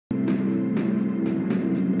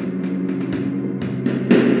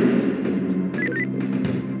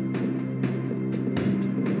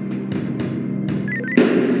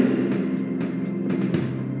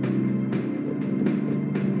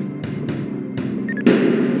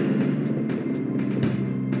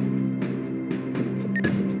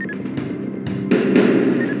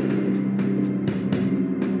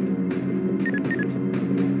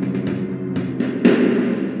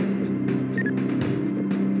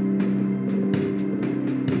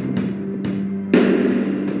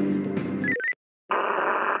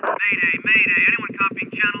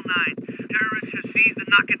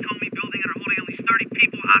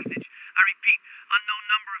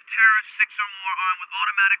more armed with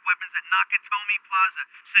automatic weapons at Nakatomi Plaza,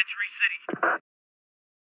 Century City.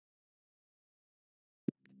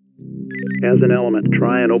 As an element,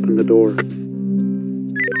 try and open the door.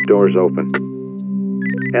 Door's open.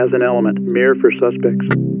 As an element, mirror for suspects.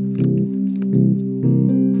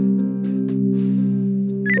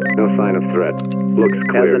 No sign of threat. Looks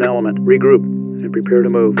clear. As an element, regroup and prepare to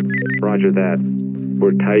move. Roger that.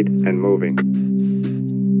 We're tight and moving.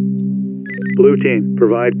 Blue team,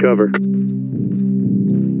 provide cover.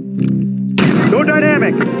 Go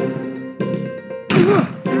dynamic!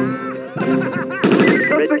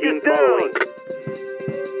 Red team following.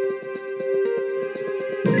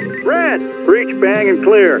 Red! Breach, bang, and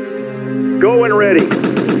clear. Go and ready.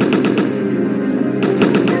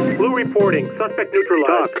 Blue reporting. Suspect neutralized.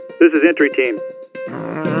 Talk. This is entry team.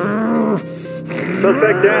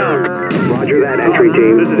 Suspect down. Roger that, entry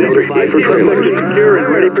team. This is entry team. Suspect secure and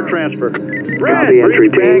ready for transfer. Red! Copy, entry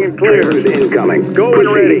Breach, bang, team. and clear. Trailers incoming. Go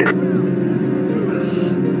and ready.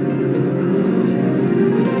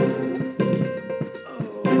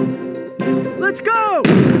 Let's go!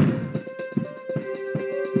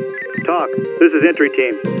 Talk. This is entry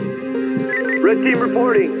team. Red team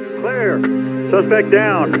reporting. Clear. Suspect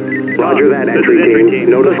down. Roger that, entry team.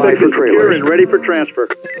 Notify for trailers. And ready for transfer.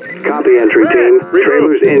 Copy, entry team. Regroup.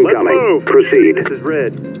 Trailers incoming. Let's move. Proceed. This is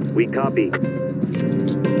red. We copy.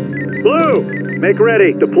 Blue. Make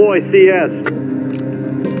ready. Deploy CS.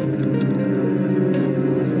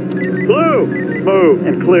 Blue. Move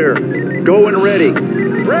and clear. Go and ready.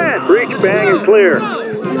 Red. Breach, bang, and clear.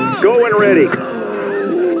 Go and ready.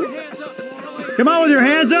 Come on with your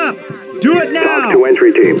hands up! Do it now! Talk to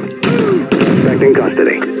entry team. Suspect in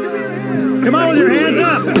custody. Come on with your hands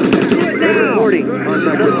up! Do it now! Reporting.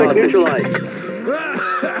 Suspect neutralized.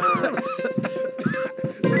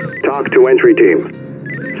 Talk to entry team.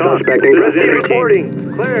 Suspect in This is custody. entry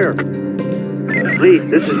reporting. Clear. Lead,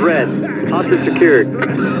 this is red. Hostage secured.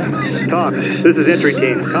 Talk. This is entry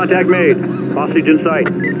team. Contact made. Hostage in sight.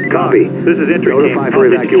 Copy. This is entry Notify team. for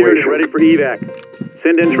Hostage secured and evacuation. ready for evac.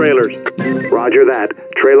 Send in trailers. Roger that.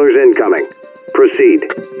 Trailers incoming. Proceed.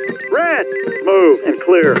 Red. Move and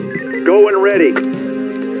clear. Go and ready.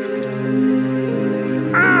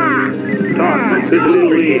 Talk. This is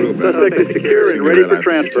entry team. Suspect is secure and ready for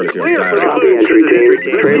transfer. Clear for Copy, entry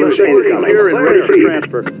team. Trailers incoming. Secure and ready for Proceed.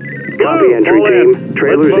 transfer. Copy, Blue, entry all team. in.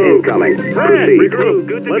 Trailers Let's move. incoming. Red, Proceed. regroup.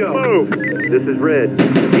 Good to go. Move. This is red.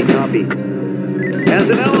 We copy. As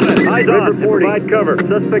an element, eyes on. Provide cover.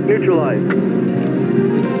 Suspect neutralized.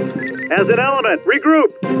 As an element,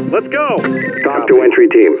 regroup. Let's go. Talk to entry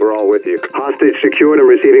team. We're all with you. Hostage secured and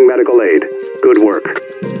receiving medical aid. Good work.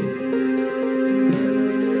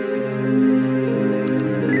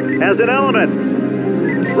 As an element.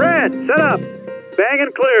 Red, set up. Bang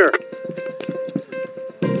and clear.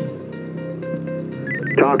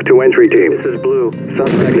 Talk to entry team. This is blue.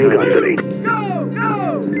 Suspect in custody. Go!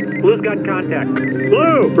 Go! Blue's got contact.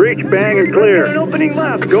 Blue, breach, bang and clear. An opening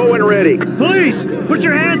left. Go and ready. Police! Put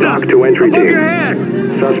your hands up! Talk to entry Above team. your head!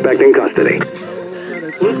 Suspect in custody.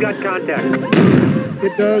 Blue's got contact.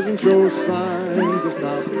 It doesn't show signs of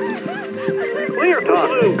stopping. Clear.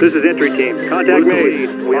 Talk. This is entry team. Contact made.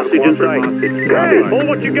 Hostage in sight. Red, hold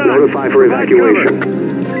what you got. Notify for Provide evacuation.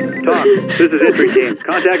 cover. Talk. This is entry team.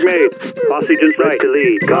 Contact made. Hostage in sight. To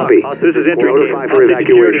lead. Copy. This is entry team. Notify for Hostage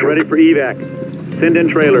secured and evacuation. ready for evac. Send in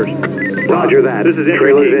trailers. Roger that. This is entry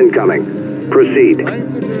Trailers team. incoming. Proceed.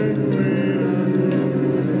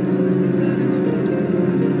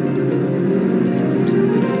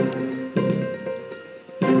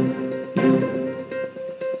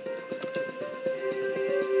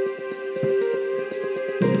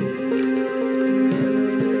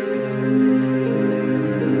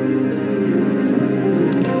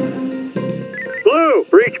 Blue,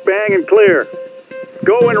 breach, bang, and clear.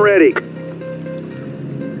 Go and ready.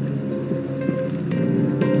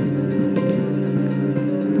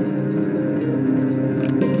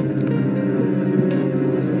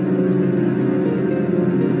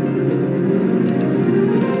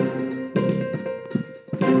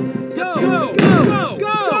 Go! Go! Go!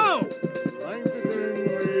 Go!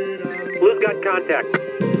 Blue's got contact.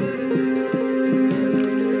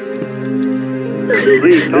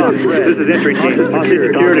 Lead, talk. This is entry team. Hostage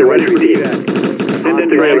secured and ready for evac. Send in Hostage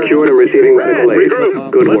trailers. secured and receiving medical Red, aid.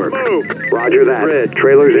 regroup. Good Let's work. move. Roger that. Red.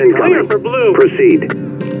 Trailers Clear incoming. for blue. Proceed.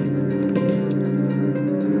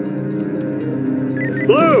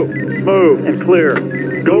 Blue, move and clear.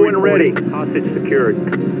 Go and ready. Hostage secured.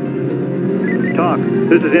 Talk.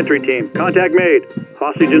 This is entry team. Contact made.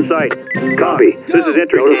 Hostage in sight. Copy. This is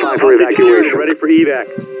entry Notify team. for Hostage secured. evacuation. Ready for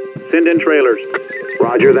evac. Send in trailers.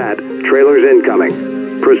 Roger that. Trailers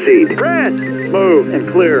incoming. Proceed. Red! Move and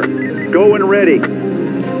clear. Go and ready.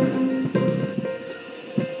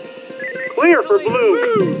 Clear for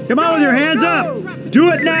blue. Come on with your hands up. Do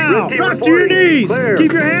it now. Red team Drop to your reporting. knees. Clear.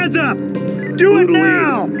 Keep your hands up. Do Blue it to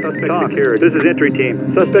now. lead. Suspect secured. This is entry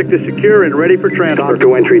team. Suspect is secure and ready for transfer. Talk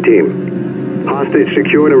to entry team. Hostage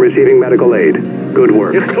secured and receiving medical aid. Good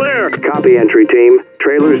work. It's clear. Copy, entry team.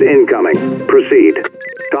 Trailers incoming. Proceed.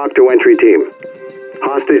 Talk to entry team.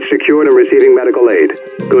 Hostage secured and receiving medical aid.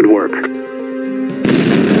 Good work.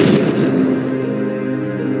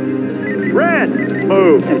 Red!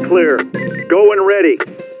 Move and clear. Go and ready.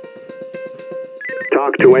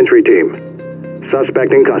 Talk to entry team.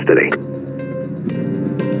 Suspect in custody.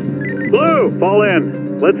 Blue, fall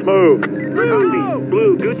in. Let's move. Let's go.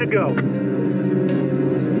 Blue, good to go.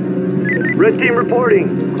 Red team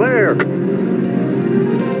reporting. Clear.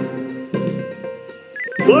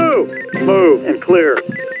 Blue, move and clear.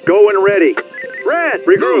 Go and ready. Red,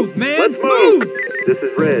 regroup. Move, man, Let's move. move. This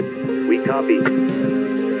is Red. We copy.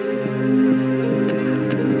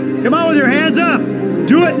 Come on with your hands up.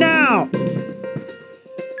 Do it now.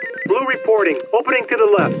 Blue reporting. Opening to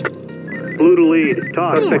the left. Blue to lead.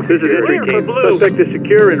 Talk. Suspect, this is entry team. Suspect is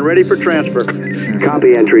secure and ready for transfer.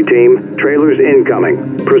 Copy, entry team. Trailers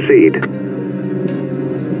incoming. Proceed.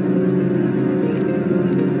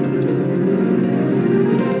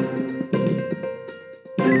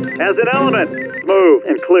 As an element. Move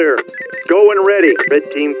and clear. Go and ready.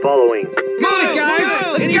 Red team following. Go,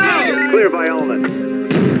 guys. Let's go. Clear by element.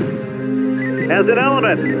 As an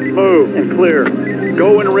element. Move and clear.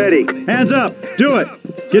 Go and ready. Hands up. Do it.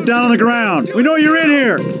 Get down on the ground. We know you're in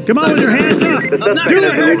here. Come on with your hands up. The suspect Do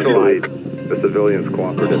is it. neutralized. The civilians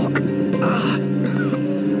cooperative.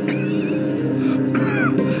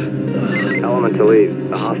 Element to lead.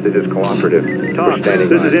 The hostage is cooperative. Talk. We're standing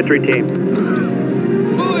This by. is entry team.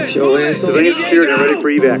 Show ass. Civilians secured and ready for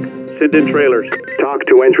evac. Send in trailers. Talk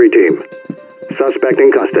to entry team. Suspect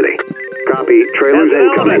in custody. Copy. Trailers As an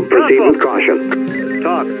incoming. element. Proceed Console. with caution.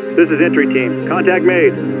 Talk. This is entry team. Contact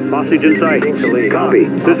made. Hostage in sight. Copy.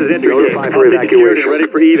 This is entry team. Notify for Hostage secured and evacuation. ready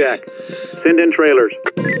for evac. Send in trailers.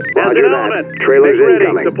 As Roger an that. element. Trailers Make ready.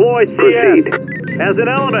 incoming. Deploy CS. Proceed. As an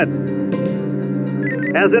element.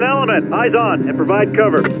 As an element. Eyes on and provide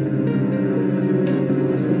cover.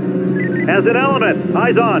 As an element.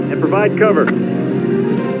 Eyes on and provide cover.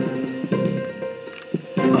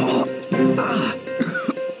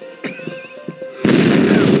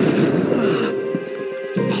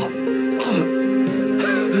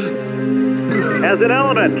 As an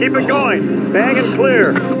element. Keep it going. Bang and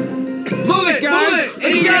clear. Move it, guys.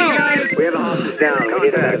 Let's go. We have a hostage down. We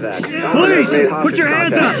need that. Police, put your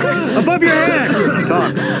hands up. Above your head.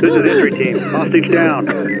 Talk. This is entry team. Hostage down.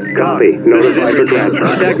 Copy. Notify for transfer.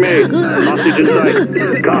 Contact made. Hostage in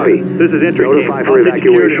sight. Copy. This is entry team. Notify for Hostage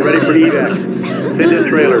secured and evacuation. ready for evac. Send in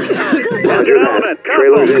trailers. Roger that.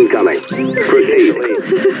 Trailers incoming. Proceed.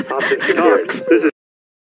 Hostage secured. This is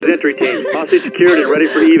entry team. Hostage secured and ready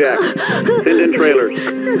for evac. Send in trailers.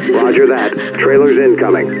 Roger that. Trailers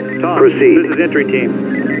incoming. Talk. Proceed. This is entry team.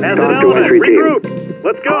 As an Talk to element. entry team. Regroup.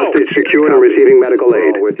 Let's go. Hostage secured and receiving medical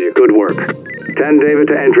aid. With you. Good work. 10 David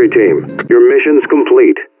to entry team. Your mission's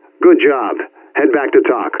complete. Good job. Head back to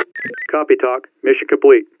talk. Copy, talk. Mission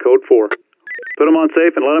complete. Code 4. Put them on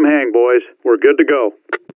safe and let them hang, boys. We're good to go.